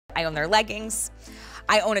I own their leggings.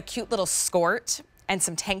 I own a cute little skirt and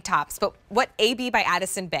some tank tops. But what AB by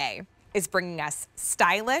Addison Bay is bringing us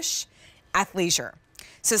stylish athleisure.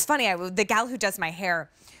 So it's funny, the gal who does my hair,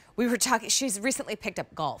 we were talking, she's recently picked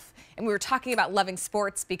up golf, and we were talking about loving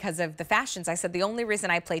sports because of the fashions. I said the only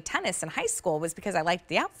reason I played tennis in high school was because I liked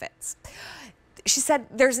the outfits. She said,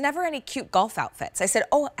 there's never any cute golf outfits. I said,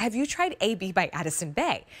 oh, have you tried AB by Addison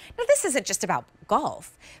Bay? Now, this isn't just about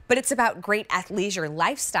golf, but it's about great athleisure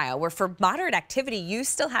lifestyle, where for moderate activity, you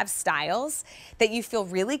still have styles that you feel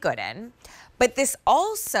really good in. But this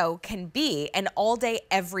also can be an all-day,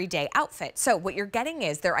 everyday outfit. So what you're getting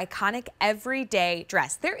is their iconic everyday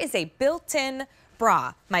dress. There is a built-in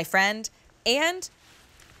bra, my friend, and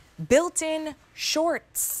built-in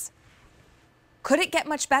shorts. Could it get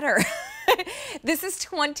much better? This is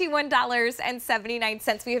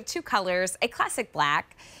 $21.79. We have two colors, a classic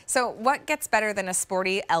black. So what gets better than a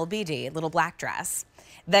sporty LBD, little black dress?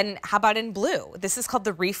 Then how about in blue? This is called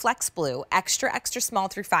the Reflex Blue, extra, extra small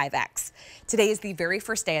through 5X. Today is the very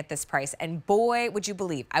first day at this price, and boy, would you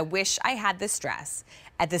believe, I wish I had this dress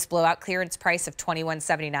at this blowout clearance price of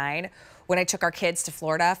 $21.79 when I took our kids to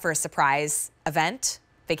Florida for a surprise event,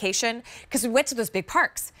 vacation, because we went to those big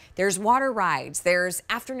parks. There's water rides, there's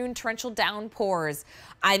afternoon torrential downpours.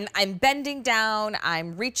 I'm bending down,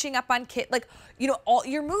 I'm reaching up on kids, like, you know,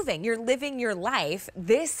 you're moving, you're living your life.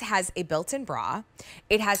 This has a built-in bra.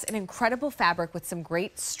 It has an incredible fabric with some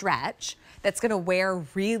great stretch that's gonna wear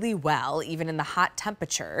really well, even in the hot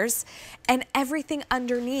temperatures. And everything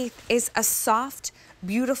underneath is a soft,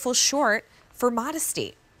 beautiful short for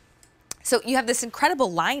modesty. So you have this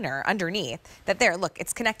incredible liner underneath that there, look,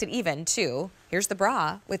 it's connected even to, here's the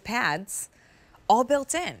bra with pads, all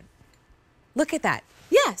built in. Look at that.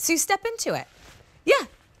 Yeah, so you step into it. Yeah,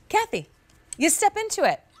 Kathy, you step into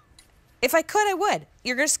it. If I could, I would.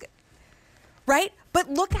 You're just, right?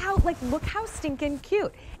 But look how stinking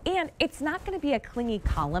cute. And it's not gonna be a clingy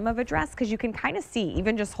column of a dress, because you can kind of see,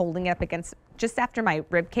 even just holding it up against, just after my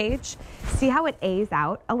rib cage, see how it A's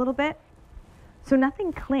out a little bit? So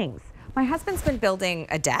nothing clings. My husband's been building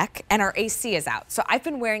a deck and our AC is out. So I've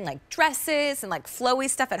been wearing like dresses and like flowy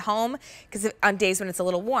stuff at home because on days when it's a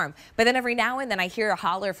little warm. But then every now and then I hear a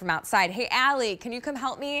holler from outside, hey, Allie, can you come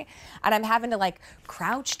help me? And I'm having to like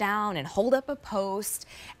crouch down and hold up a post.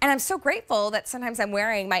 And I'm so grateful that sometimes I'm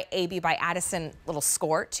wearing my AB by Addison little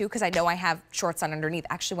skirt too, because I know I have shorts on underneath.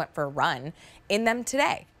 I actually went for a run in them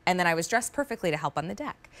today. And then I was dressed perfectly to help on the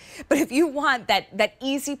deck. But if you want that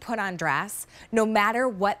easy put on dress, no matter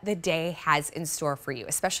what the day has in store for you,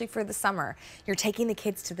 especially for the summer, you're taking the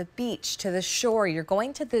kids to the beach, to the shore, you're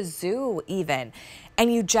going to the zoo even,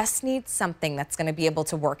 and you just need something that's gonna be able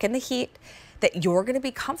to work in the heat, that you're gonna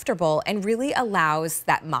be comfortable and really allows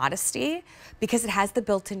that modesty because it has the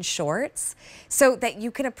built-in shorts so that you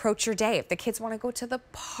can approach your day. If the kids wanna go to the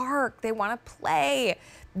park, they wanna play,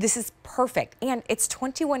 this is perfect. And it's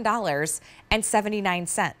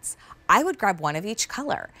 $21.79. I would grab one of each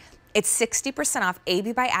color. It's 60% off.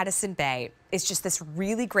 AB by Addison Bay. It's just this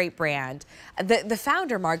really great brand. The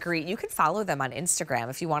founder, Marguerite, you can follow them on Instagram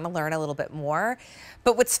if you want to learn a little bit more.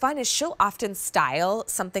 But what's fun is she'll often style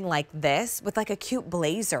something like this with like a cute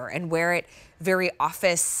blazer and wear it very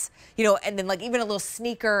office, you know, and then like even a little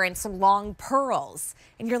sneaker and some long pearls.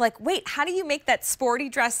 And you're like, wait, how do you make that sporty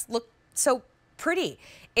dress look so pretty?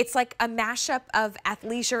 It's like a mashup of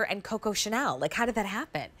athleisure and Coco Chanel. Like, how did that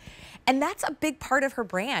happen? And that's a big part of her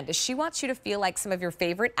brand, is she wants you to feel like some of your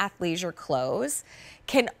favorite athleisure clothes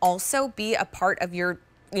can also be a part of your,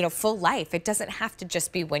 you know, full life. It doesn't have to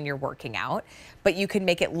just be when you're working out, but you can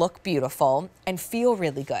make it look beautiful and feel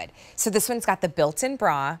really good. So this one's got the built-in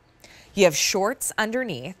bra. You have shorts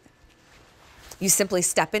underneath. You simply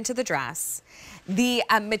step into the dress. The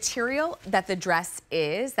material that the dress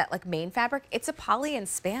is, that like main fabric, it's a poly and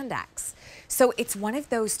spandex. So it's one of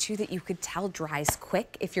those too that you could tell dries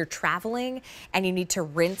quick if you're traveling and you need to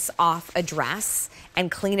rinse off a dress and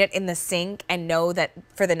clean it in the sink and know that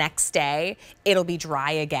for the next day, it'll be dry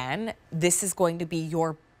again. This is going to be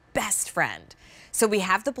your best friend. So we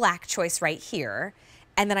have the black choice right here.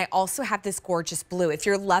 And then I also have this gorgeous blue. If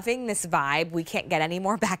you're loving this vibe, we can't get any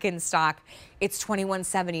more back in stock. It's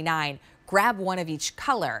 $21.79. Grab one of each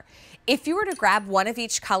color. If you were to grab one of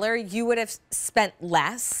each color, you would have spent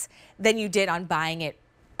less than you did on buying it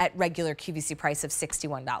at regular QVC price of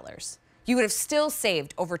 $61. You would have still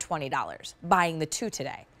saved over $20 buying the two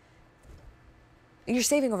today. You're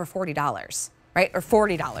saving over $40, right? Or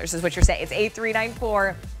 $40 is what you're saying. It's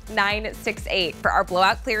 $8394,968 for our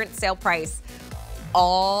blowout clearance sale price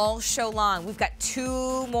all show long. We've got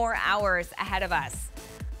 2 more hours ahead of us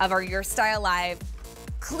of our Your Style Live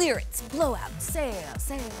clearance, blowout, sale,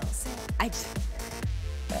 sale, sale.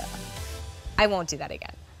 I won't do that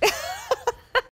again.